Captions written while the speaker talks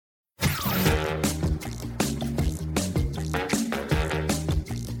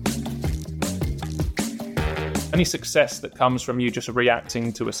Any success that comes from you just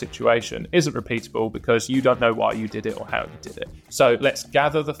reacting to a situation isn't repeatable because you don't know why you did it or how you did it. So let's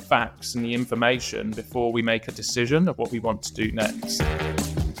gather the facts and the information before we make a decision of what we want to do next.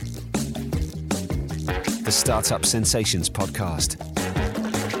 The Startup Sensations Podcast.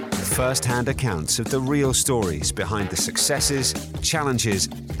 First-hand accounts of the real stories behind the successes, challenges,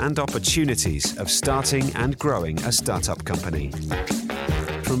 and opportunities of starting and growing a startup company.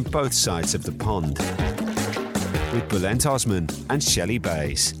 From both sides of the pond. With Bulent Osman and Shelley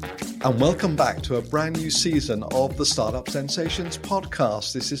Bays. And welcome back to a brand new season of the Startup Sensations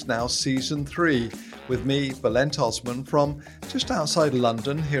podcast. This is now season 3 with me, Bulent Osman, from just outside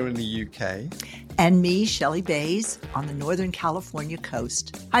London here in the UK. And me, Shelley Bays, on the Northern California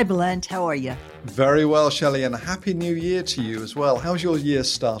coast. Hi, Bulent. How are you? Very well, Shelley, and a happy new year to you as well. How's your year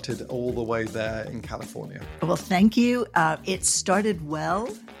started all the way there in California? Well, thank you. It started well.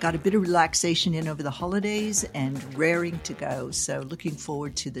 Got a bit of relaxation in over the holidays and raring to go. So looking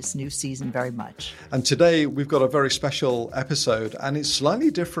forward to this new season very much. And today we've got a very special episode, and it's slightly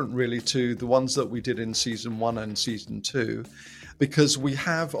different really to the ones that we did in season 1 and season 2, because we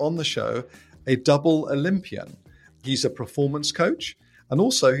have on the show a double Olympian. He's a performance coach, and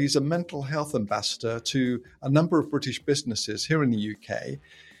also he's a mental health ambassador to a number of British businesses here in the UK.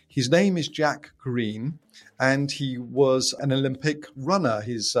 His name is Jack Green, and he was an Olympic runner.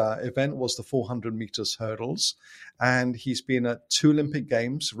 His event was the 400 meters hurdles, and he's been at 2 Olympic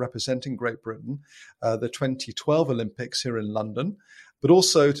Games representing Great Britain, the 2012 Olympics here in London, but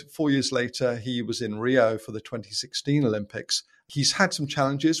also 4 years later, he was in Rio for the 2016 Olympics. He's had some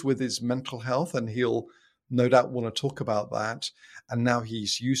challenges with his mental health, and he'll no doubt want to talk about that. And now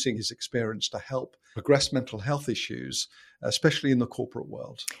he's using his experience to help progress mental health issues, especially in the corporate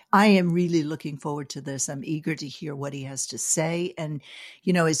world. I am really looking forward to this. I'm eager to hear what he has to say. And,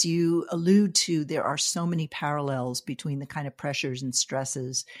 you know, as you allude to, there are so many parallels between the kind of pressures and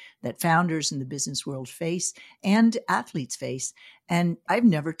stresses that founders in the business world face and athletes face. And I've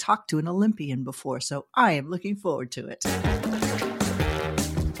never talked to an Olympian before, so I am looking forward to it.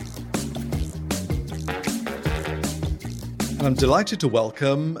 And I'm delighted to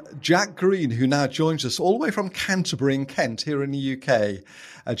welcome Jack Green, who now joins us all the way from Canterbury in Kent here in the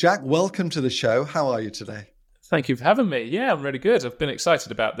UK. Jack, welcome to the show. How are you today? Thank you for having me. Yeah, I'm really good. I've been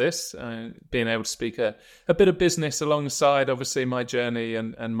excited about this, being able to speak a bit of business alongside, obviously, my journey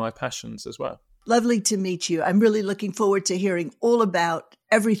and my passions as well. Lovely to meet you. I'm really looking forward to hearing all about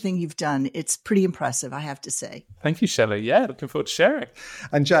everything you've done. It's pretty impressive, I have to say. Thank you, Shelley. Yeah, looking forward to sharing.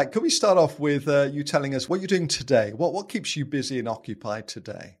 And Jack, can we start off with you telling us what you're doing today? What keeps you busy and occupied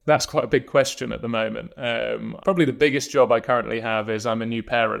today? That's quite a big question at the moment. Probably the biggest job I currently have is I'm a new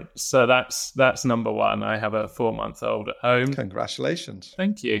parent. So that's number one. I have a 4-month-old at home. Congratulations.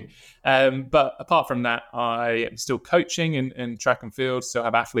 Thank you. But apart from that, I am still coaching in track and field, still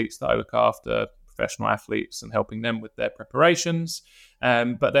have athletes that I look after, professional athletes, and helping them with their preparations.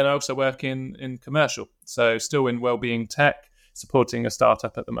 But then I also work in commercial. So still in Wellbeing tech, supporting a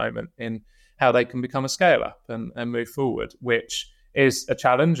startup at the moment in how they can become a scale-up and move forward, which is a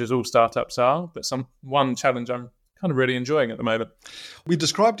challenge, as all startups are, but one challenge I'm kind of really enjoying at the moment. We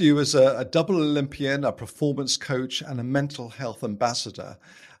described you as a double Olympian, a performance coach, and a mental health ambassador.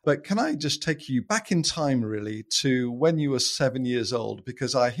 But can I just take you back in time, really, to when you were 7 years old?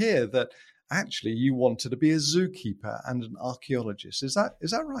 Because I hear that actually you wanted to be a zookeeper and an archaeologist. Is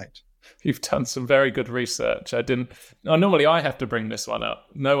that right? You've done some very good research. Normally I have to bring this one up.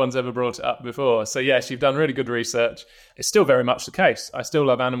 No one's ever brought it up before. So yes, you've done really good research. It's still very much the case. I still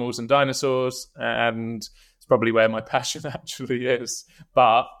love animals and dinosaurs, and it's probably where my passion actually is.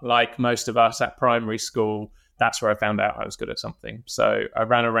 But like most of us at primary school, that's where I found out I was good at something. So I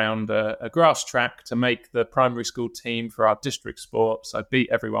ran around a grass track to make the primary school team for our district sports. I beat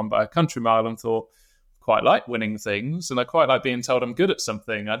everyone by a country mile and thought, quite like winning things, and I quite like being told I'm good at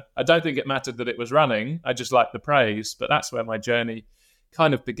something. I don't think it mattered that it was running. I just liked the praise, but that's where my journey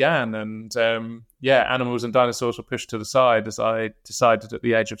kind of began. And animals and dinosaurs were pushed to the side as I decided at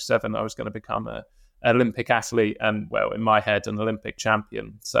the age of 7 I was going to become an Olympic athlete and, well, in my head, an Olympic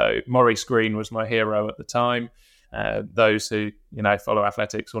champion. So Maurice Green was my hero at the time. Those who, follow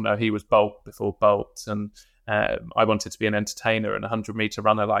athletics will know he was Bolt before Bolt. And I wanted to be an entertainer and a 100-meter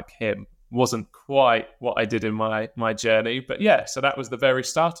runner like him. Wasn't quite what I did in my journey, but yeah, so that was the very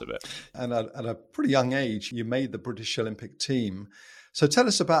start of it. And at a pretty young age, you made the British Olympic team. So tell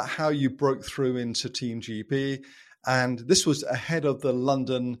us about how you broke through into Team GB. And this was ahead of the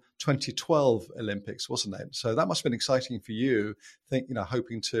London 2012 Olympics, wasn't it? So that must have been exciting for you,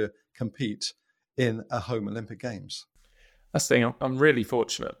 hoping to compete in a home Olympic Games. That's the thing, I'm really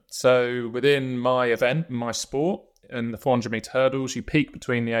fortunate. So within my event, my sport, in the 400 meter hurdles, you peak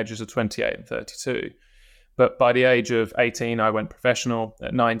between the ages of 28 and 32. But by the age of 18, I went professional.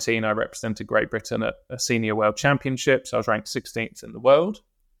 At 19, I represented Great Britain at a senior world championships. I was ranked 16th in the world.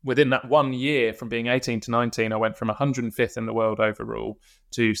 Within that 1 year, from being 18 to 19, I went from 105th in the world overall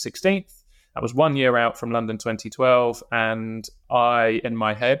to 16th. That was 1 year out from London 2012. And I, in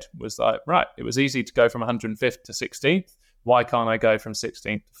my head, was like, right, it was easy to go from 105th to 16th. Why can't I go from 16th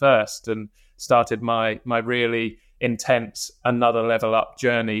to 1st? And started my really intense another level up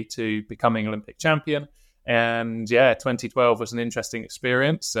journey to becoming Olympic champion. And yeah, 2012 was an interesting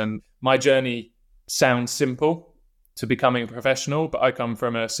experience. And my journey sounds simple to becoming a professional, but I come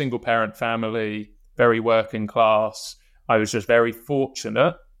from a single parent family, very working class. I was just very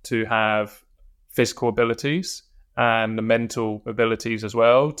fortunate to have physical abilities and the mental abilities as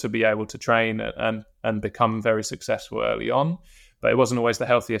well to be able to train and become very successful early on. But it wasn't always the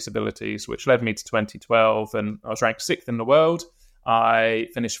healthiest abilities, which led me to 2012. And I was ranked 6th in the world. I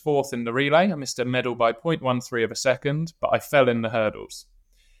finished 4th in the relay. I missed a medal by 0.13 of a second, but I fell in the hurdles.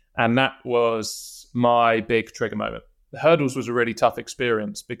 And that was my big trigger moment. The hurdles was a really tough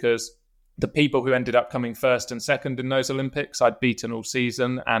experience because the people who ended up coming 1st and 2nd in those Olympics, I'd beaten all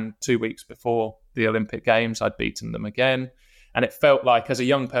season. And 2 weeks before the Olympic Games, I'd beaten them again. And it felt like, as a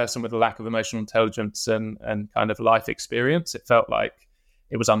young person with a lack of emotional intelligence and kind of life experience, it felt like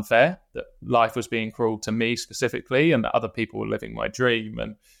it was unfair, that life was being cruel to me specifically and that other people were living my dream.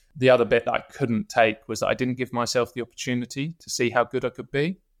 And the other bit that I couldn't take was that I didn't give myself the opportunity to see how good I could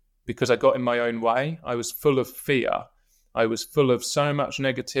be because I got in my own way. I was full of fear. I was full of so much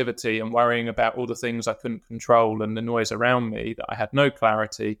negativity and worrying about all the things I couldn't control and the noise around me that I had no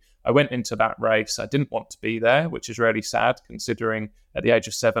clarity. I went into that race. I didn't want to be there, which is really sad considering at the age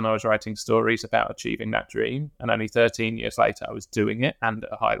of 7, I was writing stories about achieving that dream. And only 13 years later, I was doing it and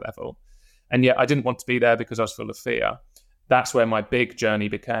at a high level. And yet I didn't want to be there because I was full of fear. That's where my big journey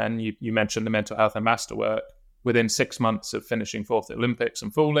began. You mentioned the mental health ambassador work. Within 6 months of finishing 4th at Olympics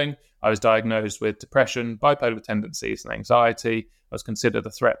and falling, I was diagnosed with depression, bipolar tendencies, and anxiety. I was considered a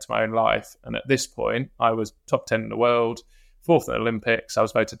threat to my own life. And at this point, I was top 10 in the world, 4th at Olympics. I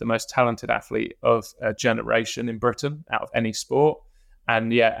was voted the most talented athlete of a generation in Britain out of any sport.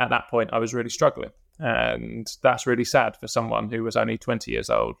 And yeah, at that point, I was really struggling. And that's really sad for someone who was only 20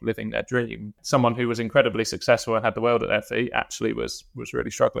 years old living their dream. Someone who was incredibly successful and had the world at their feet actually was really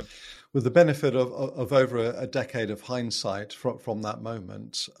struggling. With the benefit of over a decade of hindsight from that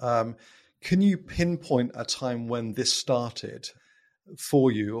moment, can you pinpoint a time when this started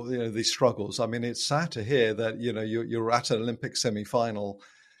for you, these struggles? I mean, it's sad to hear that, you're at an Olympic semi-final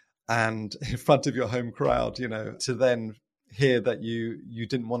and in front of your home crowd, to then hear that you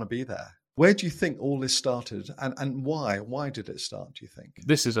didn't want to be there. Where do you think all this started and why? Why did it start, do you think?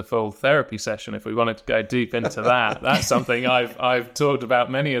 This is a full therapy session if we wanted to go deep into that. That's something I've talked about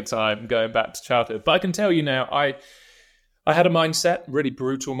many a time going back to childhood. But I can tell you now, I had a mindset, really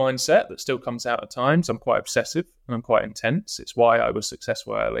brutal mindset that still comes out at times. I'm quite obsessive and I'm quite intense. It's why I was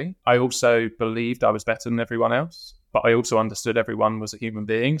successful early. I also believed I was better than everyone else, but I also understood everyone was a human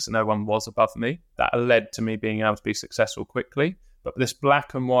being, so no one was above me. That led to me being able to be successful quickly. But this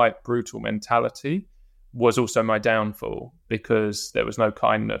black and white brutal mentality was also my downfall because there was no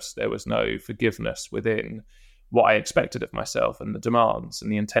kindness, there was no forgiveness within what I expected of myself and the demands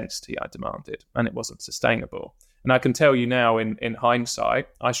and the intensity I demanded, and it wasn't sustainable. And I can tell you now in hindsight,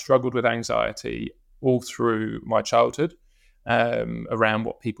 I struggled with anxiety all through my childhood around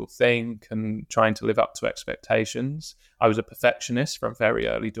what people think and trying to live up to expectations. I was a perfectionist from very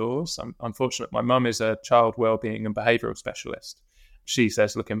early doors. I'm fortunate my mum is a child wellbeing and behavioural specialist. She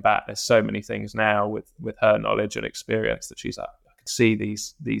says, looking back, there's so many things now with her knowledge and experience that she's like, I could see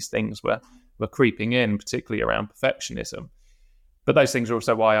these things were creeping in, particularly around perfectionism. But those things are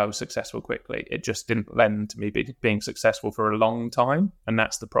also why I was successful quickly. It just didn't lend to me being successful for a long time. And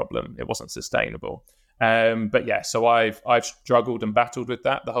that's the problem. It wasn't sustainable. But yeah, so I've struggled and battled with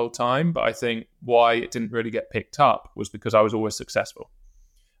that the whole time. But I think why it didn't really get picked up was because I was always successful.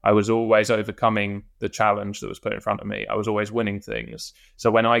 I was always overcoming the challenge that was put in front of me. I was always winning things.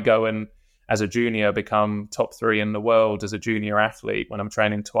 So when I go and, as a junior, become top 3 in the world as a junior athlete, when I'm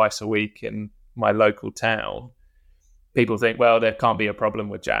training twice a week in my local town, people think, well, there can't be a problem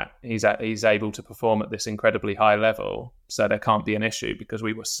with Jack. He's able to perform at this incredibly high level, so there can't be an issue because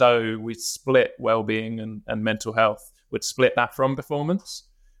we split well-being and mental health. We'd split that from performance.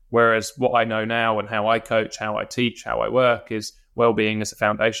 Whereas what I know now and how I coach, how I teach, how I work is well-being as a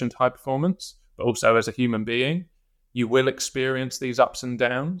foundation to high performance, but also as a human being, you will experience these ups and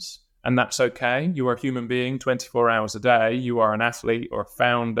downs. And that's okay. You are a human being 24 hours a day. You are an athlete or a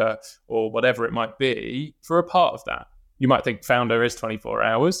founder or whatever it might be for a part of that. You might think founder is 24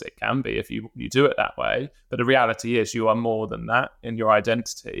 hours. It can be if you do it that way. But the reality is you are more than that in your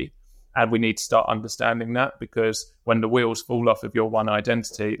identity. And we need to start understanding that, because when the wheels fall off of your one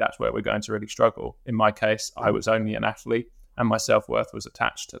identity, that's where we're going to really struggle. In my case, I was only an athlete and my self-worth was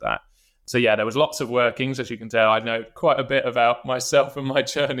attached to that. So yeah, there was lots of workings. As you can tell, I know quite a bit about myself and my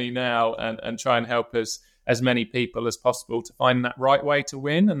journey now, and try and help as many people as possible to find that right way to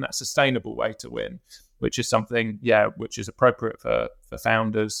win and that sustainable way to win, which is something, which is appropriate for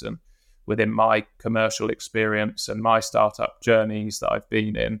founders. And within my commercial experience and my startup journeys that I've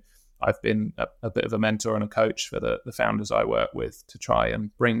been in, I've been a bit of a mentor and a coach for the founders I work with to try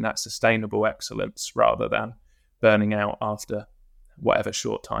and bring that sustainable excellence rather than burning out after whatever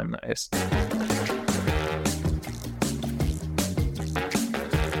short time that is.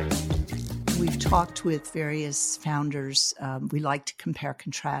 We've talked with various founders. We like to compare,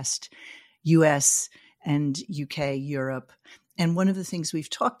 contrast US and UK, Europe. And one of the things we've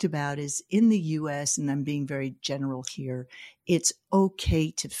talked about is in the US, and I'm being very general here, it's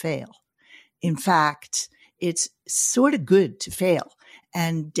okay to fail. In fact, it's sort of good to fail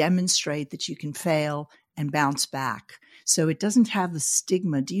and demonstrate that you can fail and bounce back. So it doesn't have the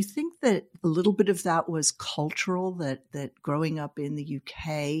stigma. Do you think that a little bit of that was cultural, that growing up in the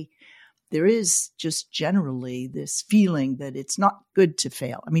UK, there is just generally this feeling that it's not good to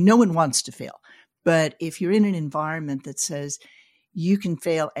fail? I mean, no one wants to fail. But if you're in an environment that says you can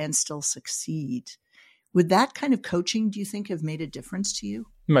fail and still succeed, would that kind of coaching, do you think, have made a difference to you?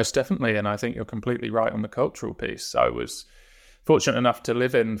 Most definitely. And I think you're completely right on the cultural piece. I was fortunate enough to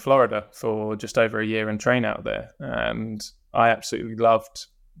live in Florida for just over a year and train out there. And I absolutely loved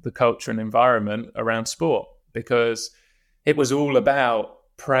the culture and environment around sport, because it was all about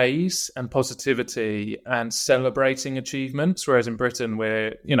praise and positivity and celebrating achievements. Whereas in Britain,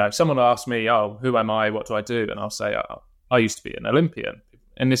 where, someone will ask me, oh, who am I? What do I do? And I'll say, oh, I used to be an Olympian.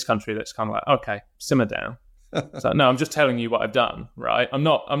 In this country, that's kind of like, okay, simmer down. So no, I'm just telling you what I've done, right? I'm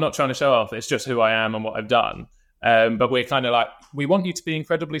not trying to show off. It's just who I am and what I've done. But we're kind of like, we want you to be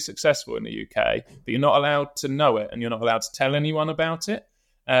incredibly successful in the UK, but you're not allowed to know it and you're not allowed to tell anyone about it.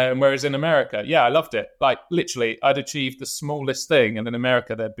 Whereas in America, I loved it. Like literally, I'd achieved the smallest thing, and in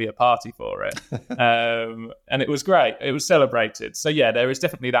America, there'd be a party for it. And it was great. It was celebrated. So yeah, there is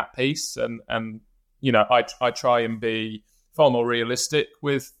definitely that piece. And I try and be far more realistic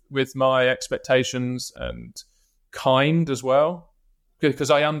with my expectations and kind as well,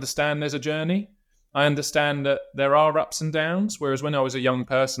 because I understand there's a journey. I understand that there are ups and downs, whereas when I was a young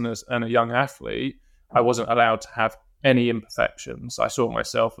person and a young athlete, I wasn't allowed to have any imperfections. I saw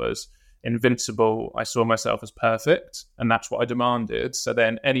myself as invincible. I saw myself as perfect, and that's what I demanded. So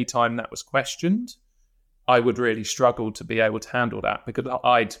then any time that was questioned, I would really struggle to be able to handle that, because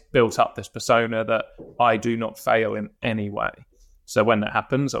I'd built up this persona that I do not fail in any way. So when that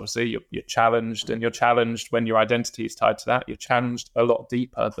happens, obviously you're challenged, and you're challenged when your identity is tied to that. You're challenged a lot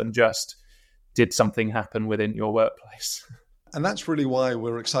deeper than just, did something happen within your workplace? And that's really why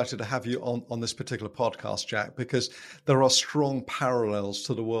we're excited to have you on this particular podcast, Jack, because there are strong parallels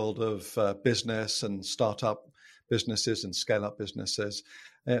to the world of business and startup businesses and scale-up businesses.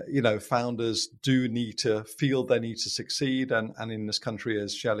 Founders do need to feel they need to succeed. And in this country,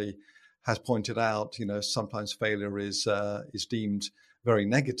 as Shelley has pointed out, sometimes failure is deemed very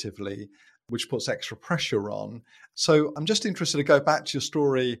negatively, which puts extra pressure on. So I'm just interested to go back to your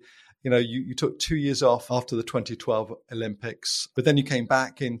story. You took 2 years off after the 2012 Olympics, but then you came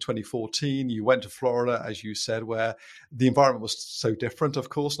back in 2014. You went to Florida, as you said, where the environment was so different, of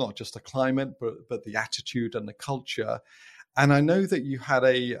course, not just the climate, but the attitude and the culture. And I know that you had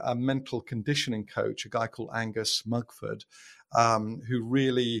a mental conditioning coach, a guy called Angus Mugford, who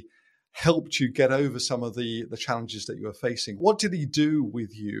really helped you get over some of the challenges that you were facing. What did he do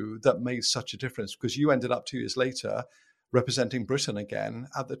with you that made such a difference? Because you ended up 2 years later representing Britain again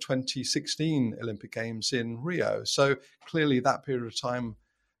at the 2016 Olympic Games in Rio. So clearly that period of time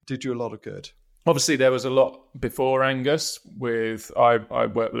did you a lot of good. Obviously, there was a lot before Angus. I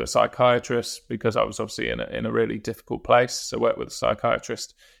worked with a psychiatrist because I was obviously in a really difficult place. So I worked with a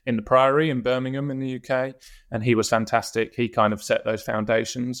psychiatrist in the Priory in Birmingham in the UK, and he was fantastic. He kind of set those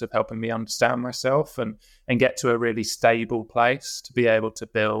foundations of helping me understand myself and get to a really stable place to be able to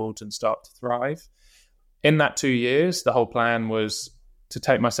build and start to thrive. In that 2 years, the whole plan was to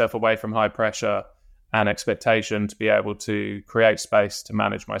take myself away from high pressure and expectation, to be able to create space to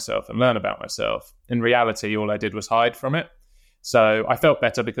manage myself and learn about myself. In reality, all I did was hide from it. So I felt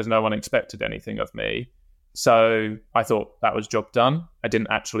better because no one expected anything of me. So I thought that was job done. I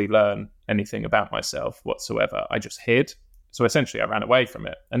didn't actually learn anything about myself whatsoever. I just hid. So essentially I ran away from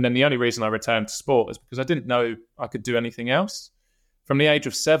it. And then the only reason I returned to sport is because I didn't know I could do anything else. From the age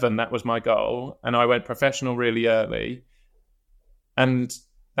of 7, that was my goal. And I went professional really early. And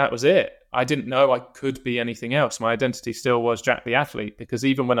that was it. I didn't know I could be anything else. My identity still was Jack the athlete, because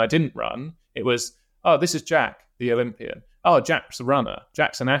even when I didn't run, it was, oh, this is Jack, the Olympian. Oh, Jack's a runner.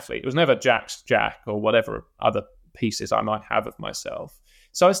 Jack's an athlete. It was never Jack's Jack or whatever other pieces I might have of myself.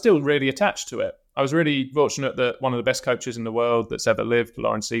 So I was still really attached to it. I was really fortunate that one of the best coaches in the world that's ever lived,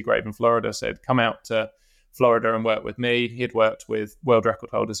 Lauren Seagrave in Florida, said, come out to Florida and work with me. He'd worked with world record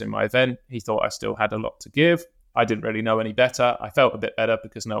holders in my event. He thought I still had a lot to give. I didn't really know any better. I felt a bit better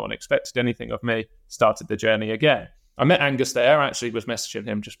because no one expected anything of me. Started the journey again. I met Angus there. I actually was messaging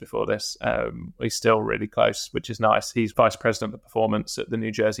him just before this. He's still really close, which is nice. He's vice president of performance at the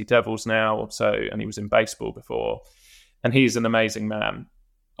New Jersey Devils now. And he was in baseball before. And he's an amazing man.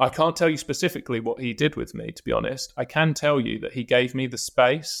 I can't tell you specifically what he did with me, to be honest. I can tell you that he gave me the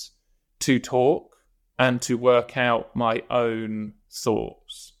space to talk and to work out my own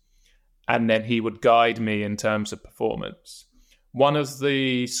thoughts. And then he would guide me in terms of performance. One of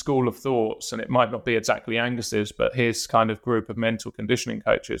the school of thoughts, and it might not be exactly Angus's, but his kind of group of mental conditioning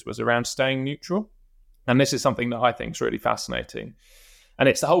coaches was around staying neutral. And this is something that I think is really fascinating. And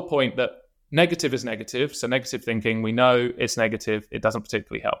it's the whole point that negative is negative. So negative thinking, we know it's negative. It doesn't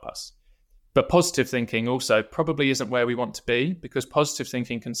particularly help us. But positive thinking also probably isn't where we want to be, because positive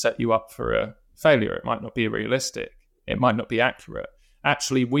thinking can set you up for a failure. It might not be realistic. It might not be accurate.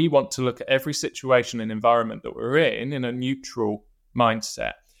 Actually, we want to look at every situation and environment that we're in a neutral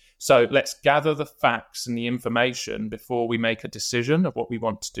mindset. So let's gather the facts and the information before we make a decision of what we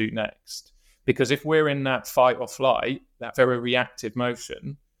want to do next. Because if we're in that fight or flight, that very reactive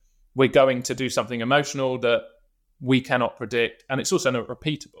motion, we're going to do something emotional that we cannot predict, and it's also not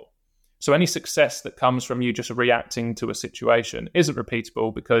repeatable. So any success that comes from you just reacting to a situation isn't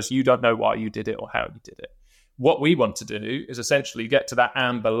repeatable because you don't know why you did it or how you did it. What we want to do is essentially get to that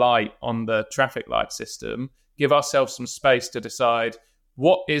amber light on the traffic light system, give ourselves some space to decide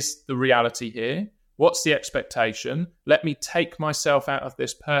what is the reality here, what's the expectation, let me take myself out of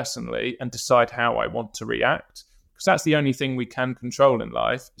this personally and decide how I want to react, because that's the only thing we can control in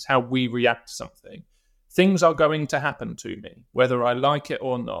life, is how we react to something. Things are going to happen to me, whether I like it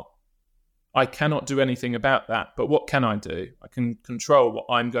or not. I cannot do anything about that, but what can I do? I can control what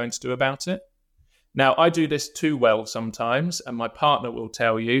I'm going to do about it. Now, I do this too well sometimes, and my partner will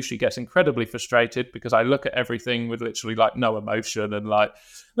tell you she gets incredibly frustrated because I look at everything with literally like no emotion and like,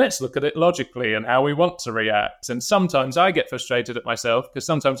 let's look at it logically and how we want to react. And sometimes I get frustrated at myself because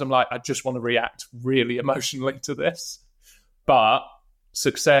sometimes I'm like, I just want to react really emotionally to this. But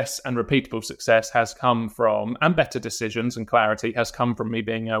success and repeatable success has come from, and better decisions and clarity has come from me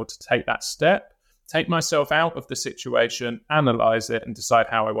being able to take that step, take myself out of the situation, analyze it, and decide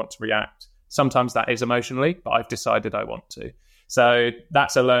how I want to react. Sometimes that is emotionally, but I've decided I want to. So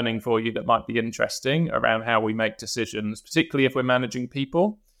that's a learning for you that might be interesting around how we make decisions, particularly if we're managing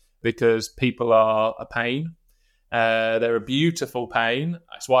people, because people are a pain. They're a beautiful pain.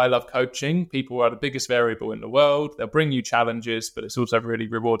 That's why I love coaching. People are the biggest variable in the world. They'll bring you challenges, but it's also really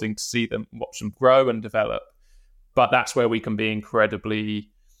rewarding to see them, watch them grow and develop. But that's where we can be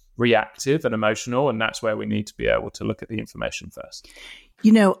incredibly reactive and emotional, and that's where we need to be able to look at the information first.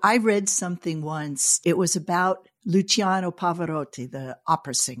 You know, I read something once. It was about Luciano Pavarotti, the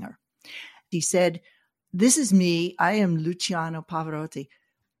opera singer. He said, "This is me. I am Luciano Pavarotti,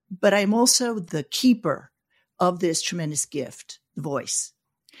 but I'm also the keeper of this tremendous gift, the voice.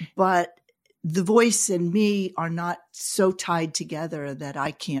 But the voice and me are not so tied together that I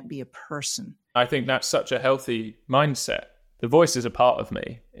can't be a person." I think that's such a healthy mindset. The voice is a part of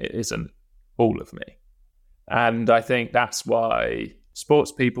me. It isn't all of me. And I think that's why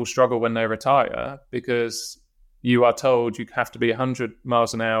sports people struggle when they retire, because you are told you have to be 100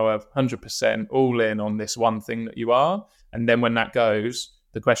 miles an hour, 100% all in on this one thing that you are. And then when that goes,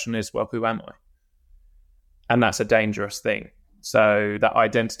 the question is, well, who am I? And that's a dangerous thing. So that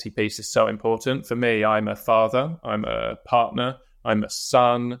identity piece is so important. For me, I'm a father, I'm a partner, I'm a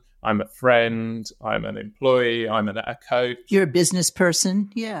son, I'm a friend, I'm an employee, I'm a coach. You're a business person.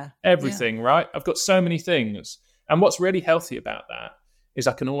 Yeah. Everything, yeah. Right? I've got so many things. And what's really healthy about that is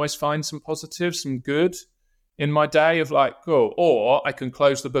I can always find some positive, some good in my day of like, cool. Or I can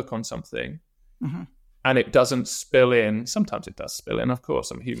close the book on something and it doesn't spill in. Sometimes it does spill in, of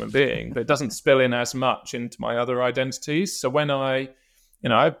course, I'm a human being, but it doesn't spill in as much into my other identities. So when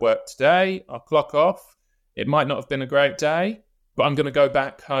I've worked today, I'll clock off. It might not have been a great day, But I'm going to go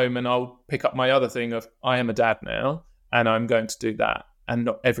back home and I'll pick up my other thing of I am a dad now and I'm going to do that. And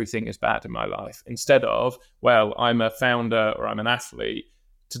not everything is bad in my life. Instead of, well, I'm a founder or I'm an athlete.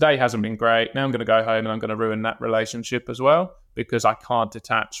 Today hasn't been great. Now I'm going to go home and I'm going to ruin that relationship as well because I can't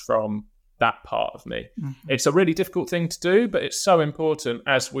detach from that part of me. Mm-hmm. It's a really difficult thing to do, but it's so important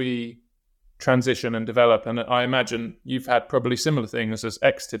as we transition and develop. And I imagine you've had probably similar things as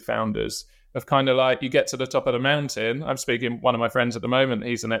exited founders of kind of like you get to the top of the mountain. I'm speaking one of my friends at the moment,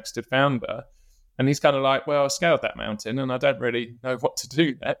 he's an exited founder. And he's kind of like, well, I scaled that mountain and I don't really know what to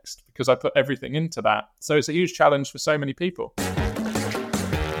do next because I put everything into that. So it's a huge challenge for so many people.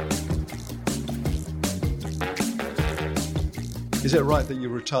 Is it right that you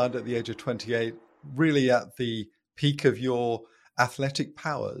retired at the age of 28, really at the peak of your athletic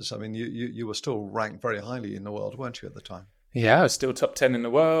powers? I mean, you were still ranked very highly in the world, weren't you, at the time? Yeah, I was still top 10 in the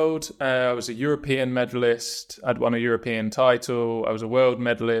world. I was a European medalist. I'd won a European title. I was a world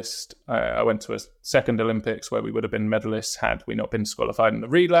medalist. I went to a second Olympics where we would have been medalists had we not been disqualified in the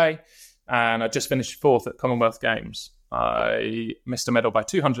relay. And I just finished fourth at Commonwealth Games. I missed a medal by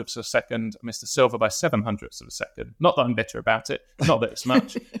 200ths of a second. I missed a silver by 700ths of a second. Not that I'm bitter about it. Not that it's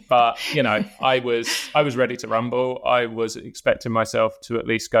much. But, you know, I was ready to rumble. I was expecting myself to at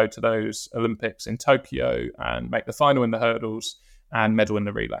least go to those Olympics in Tokyo and make the final in the hurdles and medal in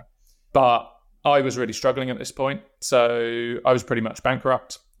the relay. But I was really struggling at this point. So I was pretty much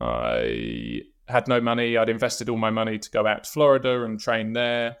bankrupt. I had no money. I'd invested all my money to go out to Florida and train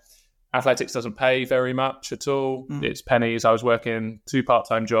there. Athletics doesn't pay very much at all. It's pennies. I was working 2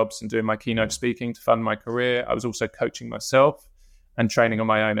 part-time jobs and doing my keynote speaking to fund my career. I was also coaching myself and training on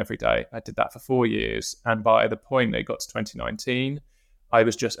my own every day. I did that for 4 years. And by the point it got to 2019, I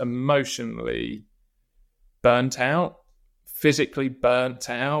was just emotionally burnt out, physically burnt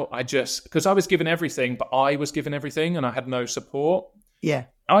out. Because I was given everything, but I was given everything and I had no support. Yeah.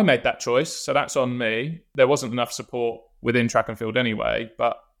 I made that choice, so that's on me. There wasn't enough support within track and field anyway,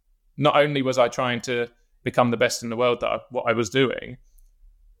 but not only was I trying to become the best in the world at what I was doing,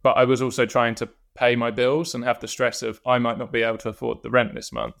 but I was also trying to pay my bills and have the stress of I might not be able to afford the rent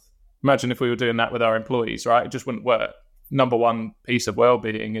this month. Imagine if we were doing that with our employees, right? It just wouldn't work. Number one piece of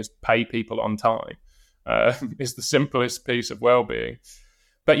well-being is pay people on time. It's the simplest piece of well-being.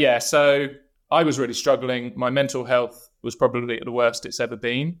 But yeah, so I was really struggling. My mental health was probably at the worst it's ever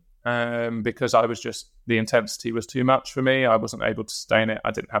been. Because I was just, the intensity was too much for me. I wasn't able to sustain it. I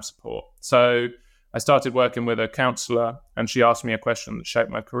didn't have support. So I started working with a counsellor and she asked me a question that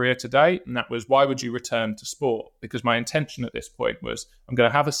shaped my career to date. And that was, why would you return to sport? Because my intention at this point was, I'm going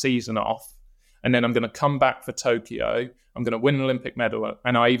to have a season off and then I'm going to come back for Tokyo. I'm going to win an Olympic medal.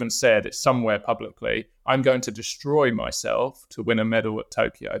 And I even said it somewhere publicly, I'm going to destroy myself to win a medal at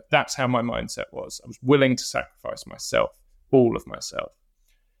Tokyo. That's how my mindset was. I was willing to sacrifice myself, all of myself.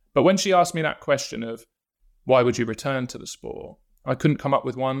 But when she asked me that question of why would you return to the sport, I couldn't come up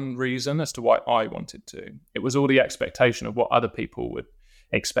with one reason as to why I wanted to. It was all the expectation of what other people would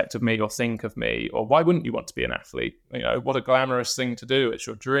expect of me or think of me, or why wouldn't you want to be an athlete? You know, what a glamorous thing to do. It's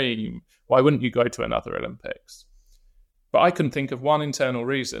your dream. Why wouldn't you go to another Olympics? But I couldn't think of one internal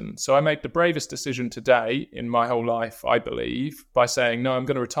reason. So I made the bravest decision today in my whole life, I believe, by saying, no, I'm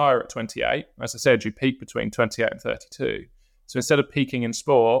going to retire at 28. As I said, you peak between 28 and 32. So instead of peaking in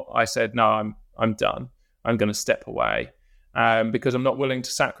sport, I said, no, I'm done. I'm going to step away because I'm not willing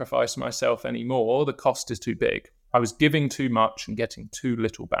to sacrifice myself anymore. The cost is too big. I was giving too much and getting too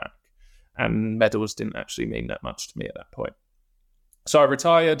little back. And medals didn't actually mean that much to me at that point. So I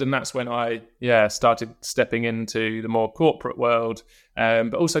retired, and that's when I started stepping into the more corporate world,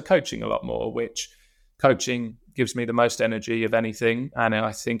 but also coaching a lot more, which coaching gives me the most energy of anything. And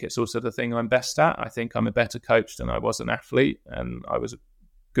I think it's also the thing I'm best at. I think I'm a better coach than I was an athlete, and I was a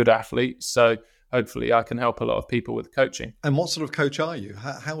good athlete. So hopefully I can help a lot of people with coaching. And what sort of coach are you?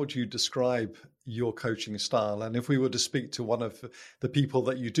 How would you describe your coaching style? And if we were to speak to one of the people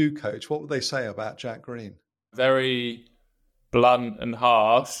that you do coach, what would they say about Jack Green? Very blunt and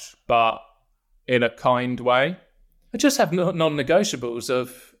harsh, but in a kind way. I just have non-negotiables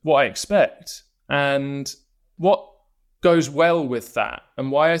of what I expect. And what goes well with that,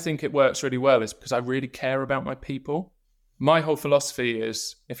 and why I think it works really well, is because I really care about my people. My whole philosophy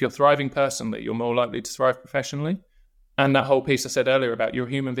is, if you're thriving personally, you're more likely to thrive professionally. And that whole piece I said earlier about you're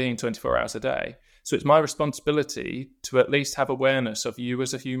a human being 24 hours a day. So it's my responsibility to at least have awareness of you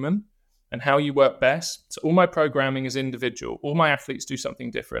as a human and how you work best. So all my programming is individual. All my athletes do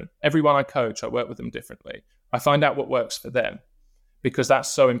something different. Everyone I coach, I work with them differently. I find out what works for them, because that's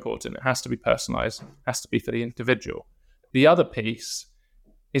so important. It has to be personalized, it has to be for the individual. The other piece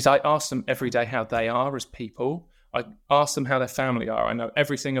is I ask them every day how they are as people. I ask them how their family are. I know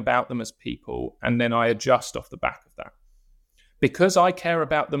everything about them as people, and then I adjust off the back of that. Because I care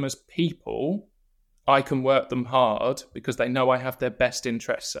about them as people, I can work them hard because they know I have their best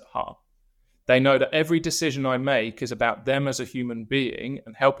interests at heart. They know that every decision I make is about them as a human being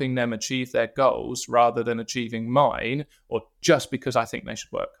and helping them achieve their goals rather than achieving mine, or just because I think they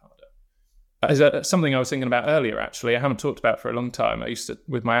should work harder. As something I was thinking about earlier, actually, I haven't talked about for a long time. I used to,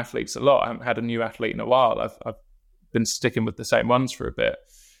 with my athletes a lot, I haven't had a new athlete in a while. I've been sticking with the same ones for a bit.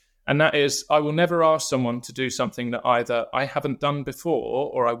 And that is, I will never ask someone to do something that either I haven't done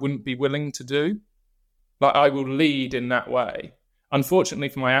before or I wouldn't be willing to do. Like, I will lead in that way. Unfortunately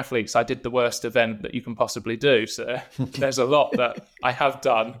for my athletes, I did the worst event that you can possibly do. So there's a lot that I have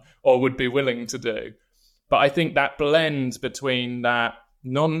done or would be willing to do. But I think that blend between that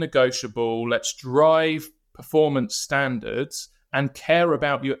non-negotiable, let's drive performance standards and care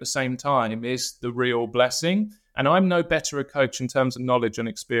about you at the same time is the real blessing. And I'm no better a coach in terms of knowledge and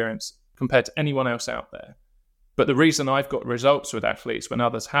experience compared to anyone else out there. But the reason I've got results with athletes when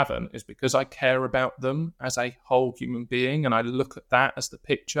others haven't is because I care about them as a whole human being, and I look at that as the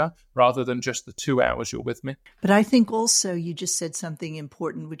picture rather than just the 2 hours you're with me. But I think also you just said something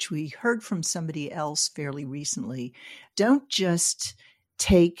important, which we heard from somebody else fairly recently. Don't just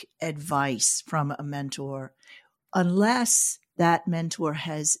take advice from a mentor unless that mentor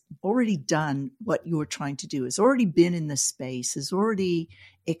has already done what you're trying to do, has already been in the space, has already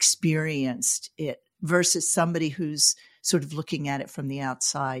experienced it, versus somebody who's sort of looking at it from the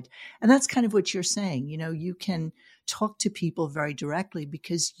outside. And that's kind of what you're saying. You know, you can talk to people very directly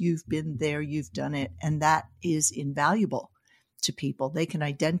because you've been there, you've done it, and that is invaluable to people. They can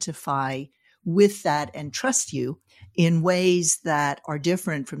identify with that and trust you in ways that are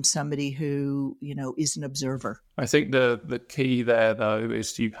different from somebody who, you know, is an observer. I think the key there, though,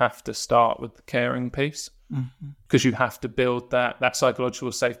 is you have to start with the caring piece. Because you have to build that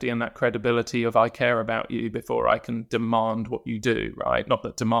psychological safety and that credibility of I care about you before I can demand what you do, right? Not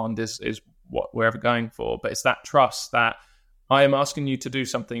that demand is what we're ever going for, but it's that trust that I am asking you to do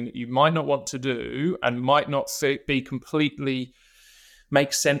something that you might not want to do and might not be completely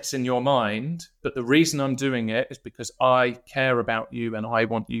make sense in your mind, but the reason I'm doing it is because I care about you and I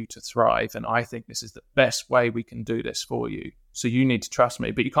want you to thrive, and I think this is the best way we can do this for you. So you need to trust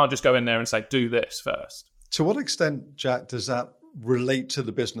me, but you can't just go in there and say, do this first. To what extent, Jack, does that relate to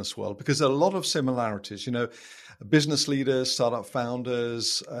the business world? Because there are a lot of similarities. You know, business leaders, startup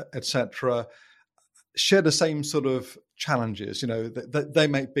founders, etc., share the same sort of challenges. You know, they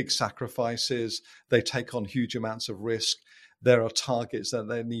make big sacrifices. They take on huge amounts of risk. There are targets that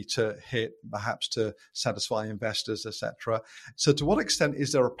they need to hit, perhaps to satisfy investors, etc. So to what extent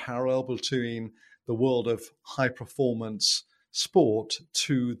is there a parallel between the world of high performance sport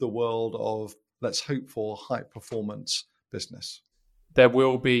to the world of, let's hope for, high performance business? There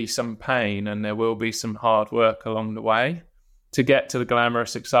will be some pain and there will be some hard work along the way to get to the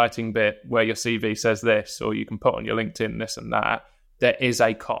glamorous, exciting bit where your CV says this, or you can put on your LinkedIn this and that. There is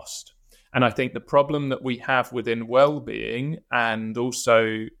a cost. And I think the problem that we have within Wellbeing and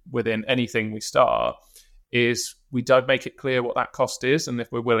also within anything we start is we don't make it clear what that cost is and if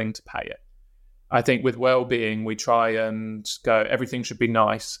we're willing to pay it. I think with Wellbeing, we try and go, everything should be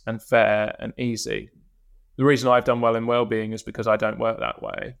nice and fair and easy. The reason I've done well in Wellbeing is because I don't work that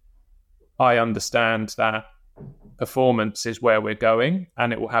way. I understand that performance is where we're going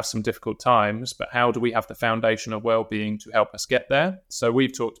and it will have some difficult times, but how do we have the foundation of Wellbeing to help us get there? So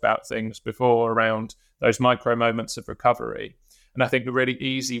we've talked about things before around those micro moments of recovery. And I think the really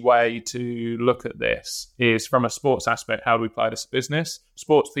easy way to look at this is from a sports aspect, how do we apply this to business?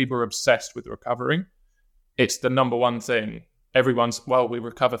 Sports people are obsessed with recovering. It's the number one thing. Everyone's, well, we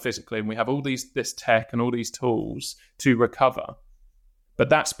recover physically and we have all this tech and all these tools to recover. But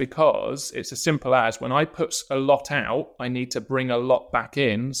that's because it's as simple as when I put a lot out, I need to bring a lot back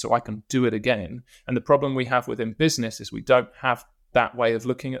in so I can do it again. And the problem we have within business is we don't have that way of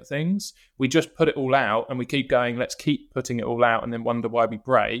looking at things. We just put it all out and we keep going, let's keep putting it all out and then wonder why we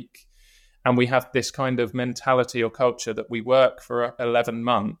break. And we have this kind of mentality or culture that we work for 11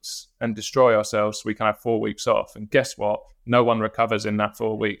 months and destroy ourselves so we can have 4 weeks off. And guess what? No one recovers in that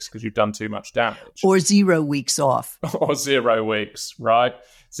 4 weeks because you've done too much damage. Or 0 weeks off. Or 0 weeks, right?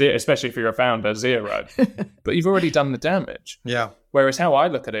 Especially if you're a founder, 0. But you've already done the damage. Yeah. Whereas how I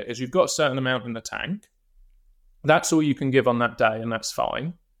look at it is you've got a certain amount in the tank. That's all you can give on that day, and that's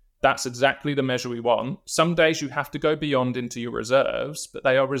fine. That's exactly the measure we want. Some days you have to go beyond into your reserves, but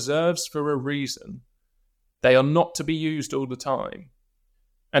they are reserves for a reason. They are not to be used all the time.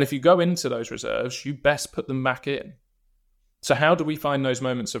 And if you go into those reserves, you best put them back in. So how do we find those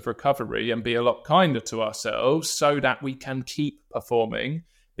moments of recovery and be a lot kinder to ourselves so that we can keep performing?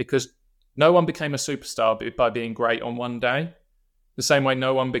 Because no one became a superstar by being great on one day. The same way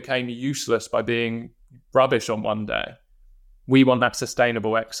no one became useless by being rubbish on one day. We want that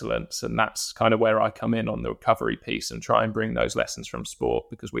sustainable excellence, and that's kind of where I come in on the recovery piece and try and bring those lessons from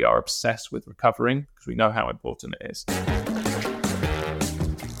sport, because we are obsessed with recovering because we know how important it is.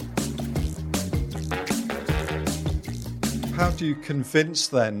 How do you convince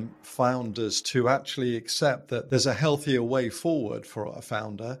then founders to actually accept that there's a healthier way forward for a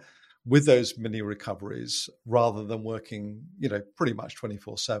founder with those mini recoveries rather than working, pretty much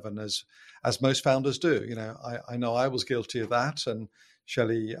 24/7 as most founders do? I know I was guilty of that, and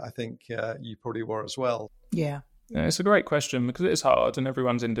Shelley, I think you probably were as well. Yeah, it's a great question because it is hard and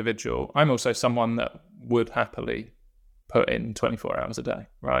everyone's individual. I'm also someone that would happily put in 24 hours a day,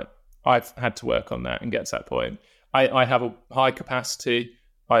 right? I've had to work on that and get to that point. I have a high capacity,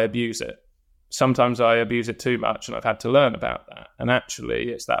 I abuse it. Sometimes I abuse it too much, and I've had to learn about that. And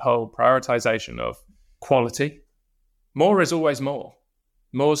actually, it's that whole prioritization of quality. More is always more.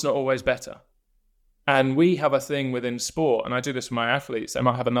 More's not always better. And we have a thing within sport, and I do this with my athletes. They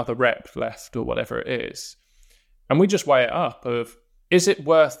might have another rep left or whatever it is. And we just weigh it up of, is it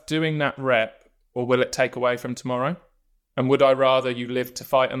worth doing that rep, or will it take away from tomorrow? And would I rather you live to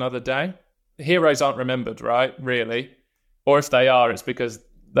fight another day? Heroes aren't remembered, right? Really. Or if they are, it's because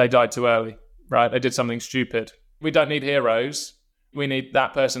they died too early, right? They did something stupid. We don't need heroes. We need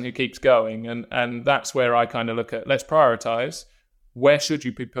that person who keeps going. And that's where I kind of look at, let's prioritize. Where should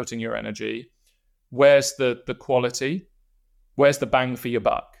you be putting your energy? Where's the quality? Where's the bang for your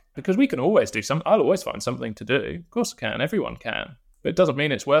buck? Because we can always do something. I'll always find something to do. Of course I can. Everyone can. But it doesn't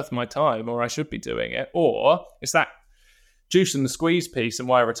mean it's worth my time or I should be doing it. Or it's that juice and the squeeze piece and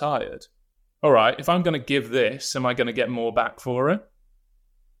why I retired. All right, if I'm going to give this, am I going to get more back for it?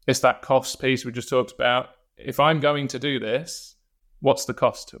 It's that cost piece we just talked about. If I'm going to do this, what's the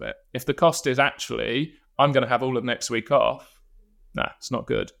cost to it? If the cost is actually, I'm going to have all of next week off, nah, it's not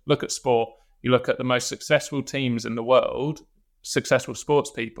good. Look at sport. You look at the most successful teams in the world, successful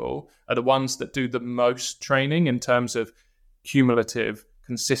sports people are the ones that do the most training in terms of cumulative,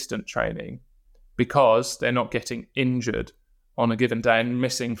 consistent training, because they're not getting injured on a given day and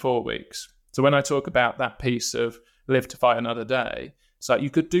missing 4 weeks. So when I talk about that piece of live to fight another day, it's like you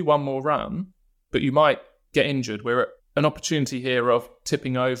could do one more run, but you might get injured. We're at an opportunity here of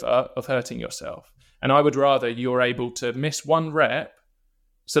tipping over, of hurting yourself. And I would rather you're able to miss one rep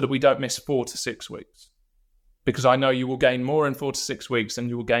so that we don't miss 4 to 6 weeks. Because I know you will gain more in 4 to 6 weeks than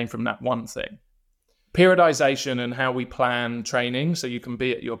you will gain from that one thing. Periodization and how we plan training so you can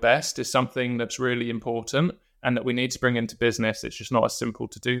be at your best is something that's really important and that we need to bring into business. It's just not as simple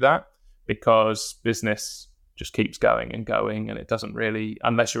to do that, because business just keeps going and it doesn't really,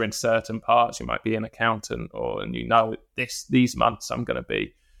 unless you're in certain parts, you might be an accountant and these months I'm going to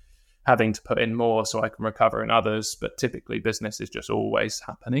be having to put in more so I can recover in others. But typically business is just always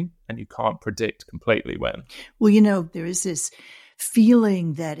happening and you can't predict completely when. Well, there is this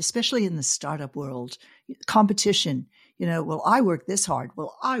feeling that, especially in the startup world, competition, well, I work this hard.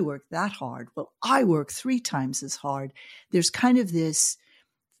 Well, I work that hard. Well, I work 3 times as hard. There's kind of this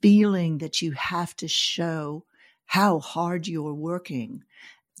feeling that you have to show how hard you're working.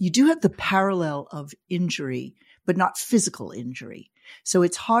 You do have the parallel of injury, but not physical injury. So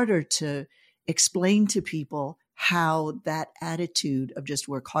it's harder to explain to people how that attitude of just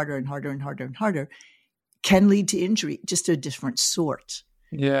work harder and harder and harder and harder can lead to injury, just a different sort.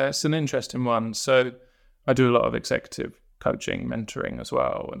 Yeah, it's an interesting one. So I do a lot of executive coaching, mentoring as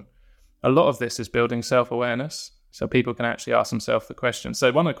well. And a lot of this is building self-awareness. So people can actually ask themselves the question.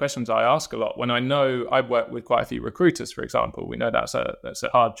 So one of the questions I ask a lot, when I know I've worked with quite a few recruiters, for example, we know that's a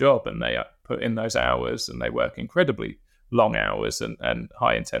hard job and they put in those hours and they work incredibly long hours and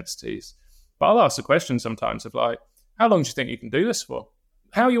high intensities. But I'll ask the question sometimes of like, how long do you think you can do this for?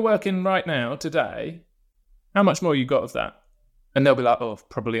 How you're working right now, today, how much more you got of that? And they'll be like, oh,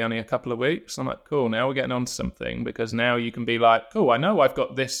 probably only a couple of weeks. I'm like, cool, now we're getting on to something, because now you can be like, cool, I know I've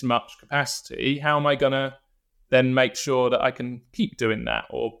got this much capacity. How am I going to then make sure that I can keep doing that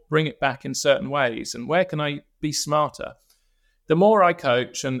or bring it back in certain ways? And where can I be smarter? The more I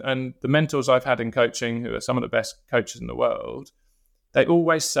coach, and the mentors I've had in coaching, who are some of the best coaches in the world, they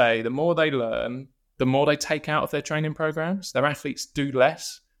always say the more they learn, the more they take out of their training programs. Their athletes do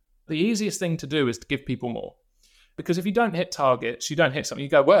less. The easiest thing to do is to give people more. Because if you don't hit targets, you don't hit something, you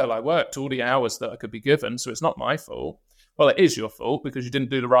go, well, I worked all the hours that I could be given, so it's not my fault. Well, it is your fault because you didn't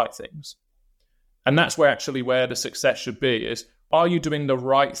do the right things. And that's where the success should be is, are you doing the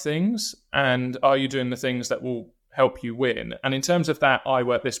right things? And are you doing the things that will help you win. And in terms of that, I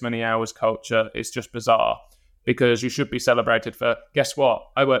work this many hours culture, it's just bizarre, because you should be celebrated for, guess what?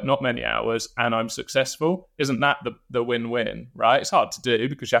 I work not many hours and I'm successful. Isn't that the win-win, right? It's hard to do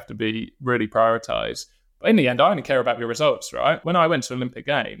because you have to be really prioritized. But in the end, I only care about your results, right? When I went to Olympic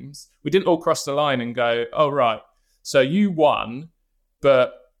Games, we didn't all cross the line and go, oh, right, so you won,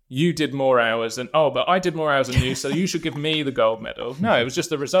 but you did more hours and, oh, but I did more hours than you, so you should give me the gold medal. No, it was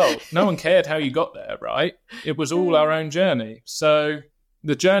just the result. No one cared how you got there, right? It was all our own journey. So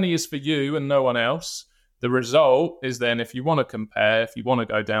the journey is for you and no one else. The result is then, if you want to compare, if you want to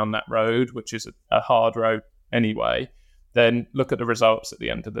go down that road, which is a hard road anyway, then look at the results at the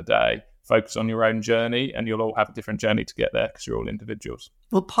end of the day. Focus on your own journey, and you'll all have a different journey to get there because you're all individuals.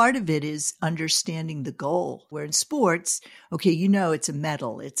 Well, part of it is understanding the goal. Where in sports, okay, it's a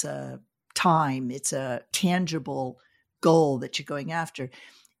medal, it's a time, it's a tangible goal that you're going after.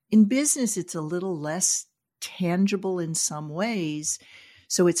 In business, it's a little less tangible in some ways,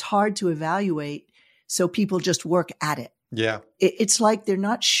 so it's hard to evaluate. So people just work at it. Yeah. It's like they're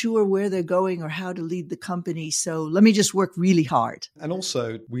not sure where they're going or how to lead the company. So let me just work really hard. And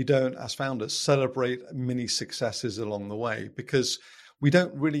also, we don't, as founders, celebrate mini successes along the way because we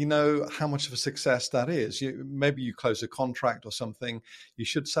don't really know how much of a success that is. Maybe you close a contract or something, you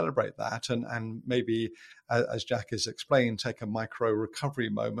should celebrate that. And maybe, as Jack has explained, take a micro recovery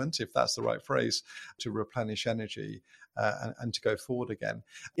moment, if that's the right phrase, to replenish energy and to go forward again.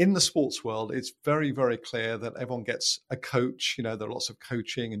 In the sports world, it's very, very clear that everyone gets a coach. There are lots of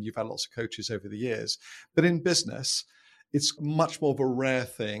coaching and you've had lots of coaches over the years. But in business, it's much more of a rare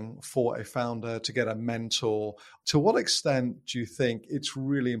thing for a founder to get a mentor. To what extent do you think it's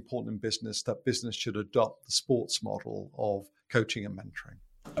really important in business that business should adopt the sports model of coaching and mentoring?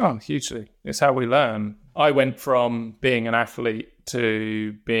 Oh, hugely. It's how we learn. I went from being an athlete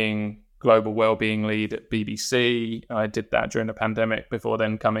to being global wellbeing lead at BBC. I did that during the pandemic before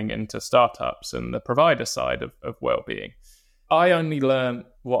then coming into startups and the provider side of wellbeing. I only learned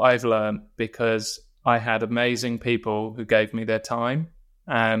what I've learned because I had amazing people who gave me their time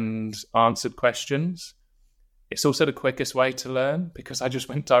and answered questions. It's also the quickest way to learn because I just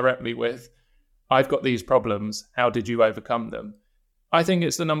went directly with, I've got these problems. How did you overcome them? I think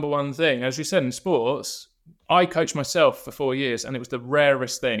it's the number one thing. As you said, in sports, I coached myself for 4 years and it was the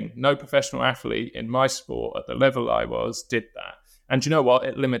rarest thing. No professional athlete in my sport at the level I was did that. And you know what?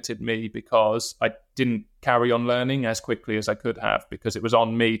 It limited me because I didn't carry on learning as quickly as I could have because it was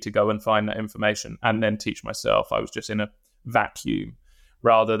on me to go and find that information and then teach myself. I was just in a vacuum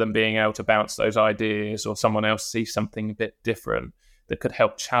rather than being able to bounce those ideas or someone else see something a bit different that could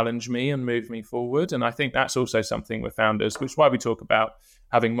help challenge me and move me forward. And I think that's also something with founders, which is why we talk about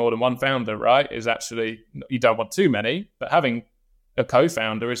having more than one founder, right? Is actually, you don't want too many, but having a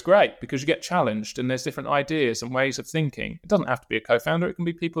co-founder is great because you get challenged and there's different ideas and ways of thinking. It doesn't have to be a co-founder. It can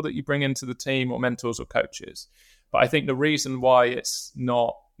be people that you bring into the team or mentors or coaches. But I think the reason why it's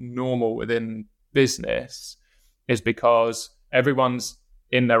not normal within business is because everyone's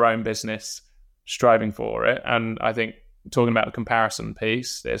in their own business striving for it. And I think talking about the comparison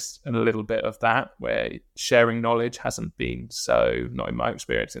piece, there's a little bit of that where sharing knowledge hasn't been so, not in my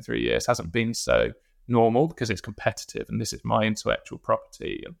experience in 3 years, hasn't been so normal because it's competitive and this is my intellectual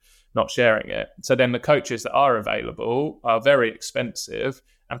property and not sharing it. So then the coaches that are available are very expensive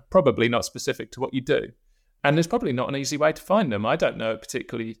and probably not specific to what you do. And there's probably not an easy way to find them. I don't know a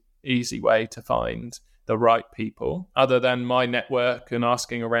particularly easy way to find the right people other than my network and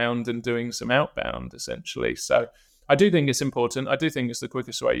asking around and doing some outbound essentially. So I do think it's important. I do think it's the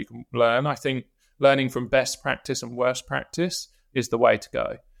quickest way you can learn. I think learning from best practice and worst practice is the way to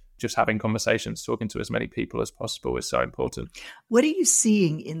go. Just having conversations, talking to as many people as possible is so important. What are you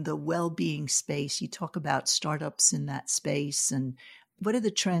seeing in the well-being space? You talk about startups in that space, and what are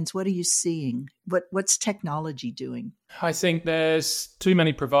the trends? What are you seeing? What's technology doing? I think there's too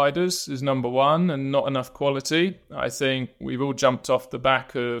many providers is number one and not enough quality. I think we've all jumped off the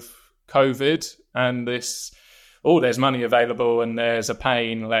back of COVID and this, there's money available and there's a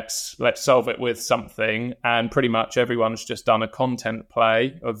pain, let's solve it with something. And pretty much everyone's just done a content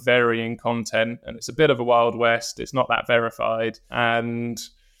play of varying content. And it's a bit of a Wild West. It's not that verified. And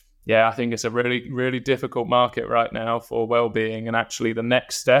yeah, I think it's a really, really difficult market right now for well-being. And actually the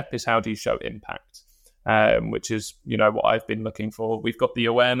next step is how do you show impact, which is, what I've been looking for. We've got the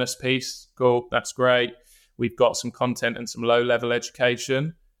awareness piece. Cool. That's great. We've got some content and some low-level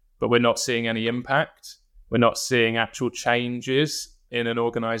education, but we're not seeing any impact. We're not seeing actual changes in an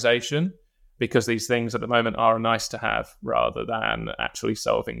organization because these things at the moment are nice to have rather than actually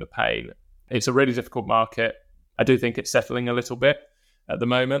solving the pain. It's a really difficult market. I do think it's settling a little bit. at the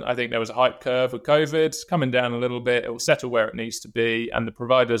moment. I think there was a hype curve with COVID. It's coming down a little bit. It will settle where it needs to be. And the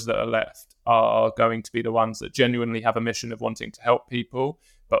providers that are left are going to be the ones that genuinely have a mission of wanting to help people,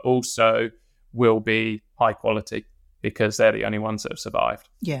 but also will be high quality because they're the only ones that have survived.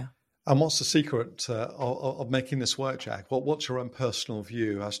 Yeah. And what's the secret of making this work, Jack? What's your own personal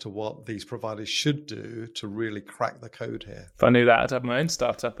view as to what these providers should do to really crack the code here? If I knew that, I'd have my own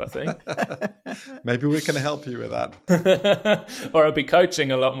startup, I think. Maybe we can help you with that. Or I'll be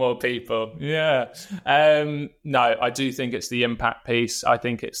coaching a lot more people. Yeah. No, I do think it's the impact piece. I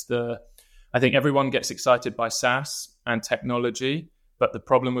think everyone gets excited by SaaS and technology, but the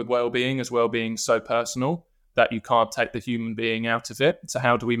problem with wellbeing is wellbeing so personal that you can't take the human being out of it. So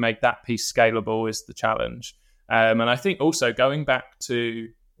how do we make that piece scalable is the challenge. And I think also going back to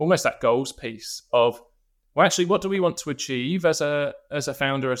almost that goals piece of, well, actually, what do we want to achieve as a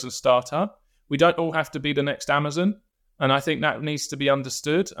founder, as a startup? We don't all have to be the next Amazon. And I think that needs to be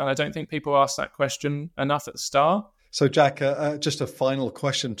understood. And I don't think people ask that question enough at the start. So, Jack, just a final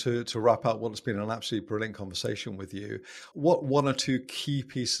question to wrap up what has been an absolutely brilliant conversation with you. What one or two key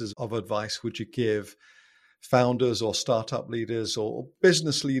pieces of advice would you give founders or startup leaders or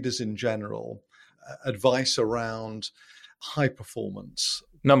business leaders in general, advice around high performance?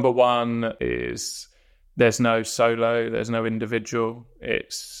 Number one is there's no solo, there's no individual.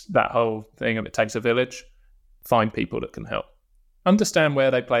 It's that whole thing of it takes a village. Find people that can help. Understand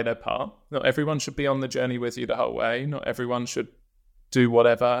where they play their part. Not everyone should be on the journey with you the whole way. Not everyone should do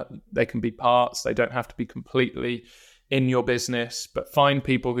whatever. They can be parts. They don't have to be completely in your business, but find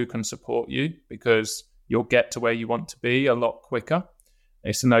people who can support you because you'll get to where you want to be a lot quicker.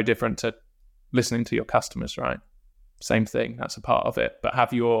 It's no different to listening to your customers, right? Same thing, that's a part of it. But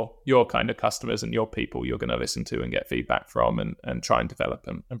have your kind of customers and your people you're going to listen to and get feedback from and try and develop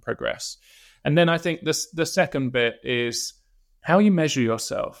and progress. And then I think the second bit is how you measure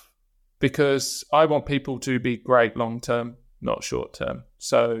yourself, because I want people to be great long-term, not short-term.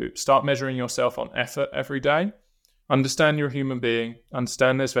 So start measuring yourself on effort every day. Understand you're a human being,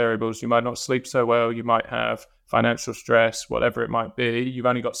 understand there's variables. You might not sleep so well, you might have financial stress, whatever it might be. You've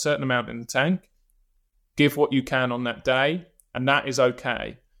only got a certain amount in the tank. Give what you can on that day, and that is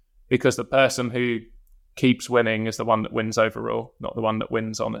okay, because the person who keeps winning is the one that wins overall, not the one that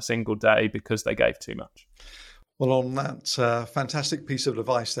wins on a single day because they gave too much. Well, on that fantastic piece of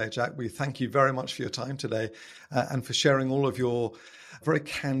advice there, Jack, we thank you very much for your time today and for sharing all of your very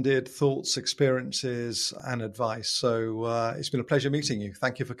candid thoughts, experiences, and advice. So it's been a pleasure meeting you.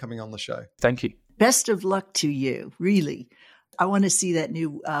 Thank you for coming on the show. Thank you. Best of luck to you, really. I want to see that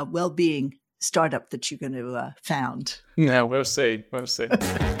new Wellbeing startup that you're going to found. Yeah, we'll see. We'll see.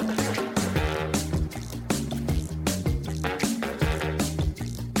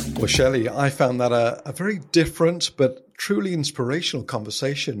 Well, Shelley, I found that a very different but truly inspirational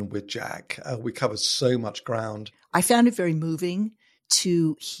conversation with Jack. We covered so much ground. I found it very moving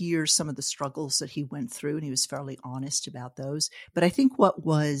to hear some of the struggles that he went through, and he was fairly honest about those. But I think what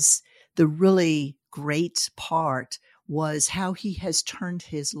was the really great part was how he has turned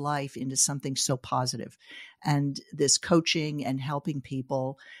his life into something so positive. And this coaching and helping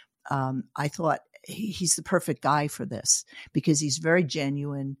people, I thought he's the perfect guy for this because he's very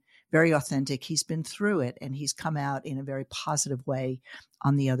genuine, very authentic. He's been through it and he's come out in a very positive way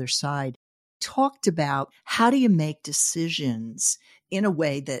on the other side. Talked about how do you make decisions in a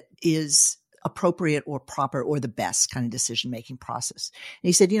way that is appropriate or proper or the best kind of decision-making process. And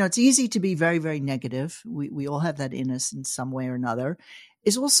he said, it's easy to be very, very negative. We all have that in us in some way or another.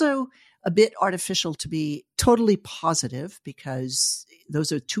 It's also a bit artificial to be totally positive because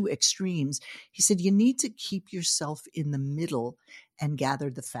those are two extremes. He said, you need to keep yourself in the middle and gather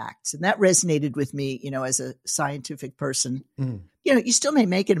the facts. And that resonated with me, as a scientific person. You still may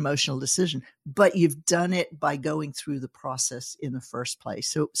make an emotional decision, but you've done it by going through the process in the first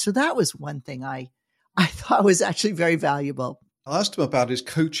place. So that was one thing I thought was actually very valuable. I asked him about his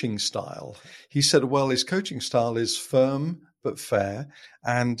coaching style. He said, well, his coaching style is firm but fair.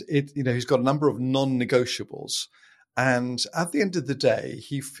 And he's got a number of non-negotiables. And at the end of the day,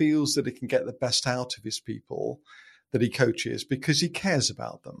 he feels that he can get the best out of his people that he coaches because he cares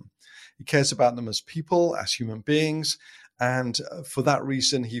about them. He cares about them as people, as human beings. And for that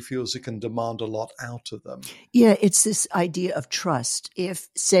reason, he feels he can demand a lot out of them. Yeah, it's this idea of trust. If,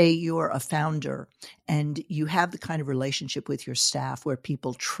 say, you're a founder and you have the kind of relationship with your staff where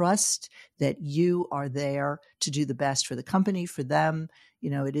people trust that you are there to do the best for the company, for them,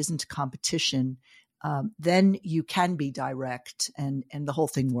 it isn't a competition. then you can be direct and the whole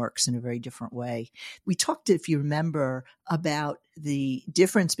thing works in a very different way. We talked, if you remember, about the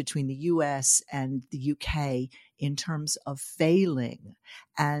difference between the US and the UK in terms of failing,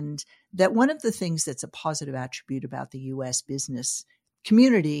 and that one of the things that's a positive attribute about the US business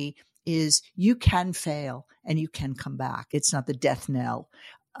community is you can fail and you can come back. It's not the death knell.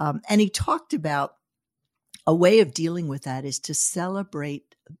 And he talked about a way of dealing with that is to celebrate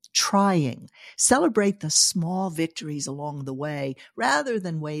celebrate the small victories along the way rather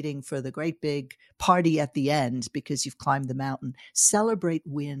than waiting for the great big party at the end because you've climbed the mountain. Celebrate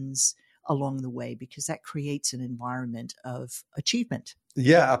wins along the way because that creates an environment of achievement.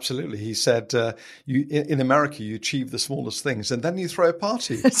 Yeah, absolutely. He said, in America, you achieve the smallest things and then you throw a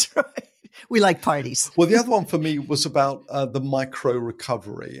party. That's right. We like parties. Well, the other one for me was about the micro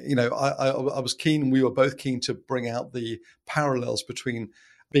recovery. You know, I was keen, we were both keen to bring out the parallels between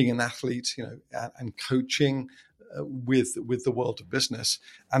being an athlete, you know, and coaching with the world of business.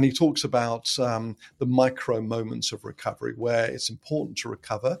 And he talks about the micro moments of recovery where it's important to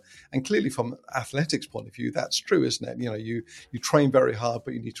recover. And clearly from athletics point of view, that's true, isn't it? You know, you train very hard,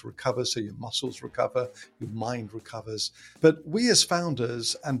 but you need to recover so your muscles recover, your mind recovers. But we as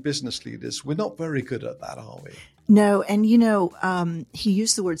founders and business leaders, we're not very good at that, are we? No. And, you know, he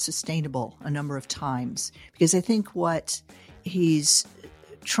used the word sustainable a number of times because I think what he's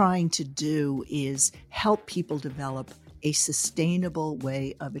trying to do is help people develop a sustainable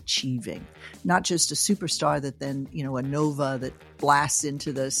way of achieving, not just a superstar that then, you know, a nova that blasts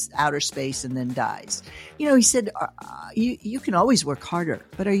into this outer space and then dies. You know, he said, you can always work harder,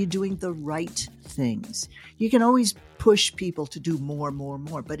 but are you doing the right things? You can always push people to do more,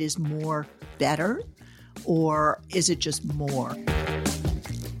 but is more better or is it just more?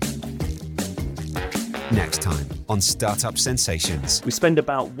 Next time on Startup Sensations. We spend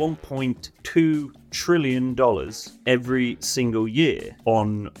about $1.2 trillion every single year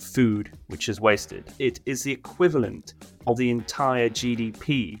on food which is wasted. It is the equivalent of the entire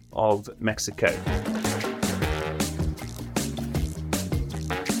GDP of Mexico.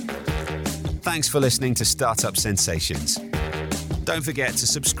 Thanks for listening to Startup Sensations. Don't forget to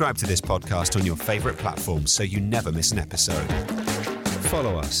subscribe to this podcast on your favorite platform so you never miss an episode.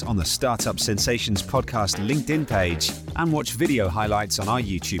 Follow us on the Startup Sensations podcast LinkedIn page and watch video highlights on our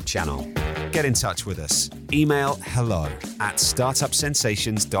YouTube channel. Get in touch with us. Email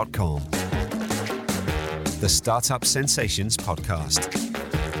hello@startupsensations.com. The Startup Sensations podcast.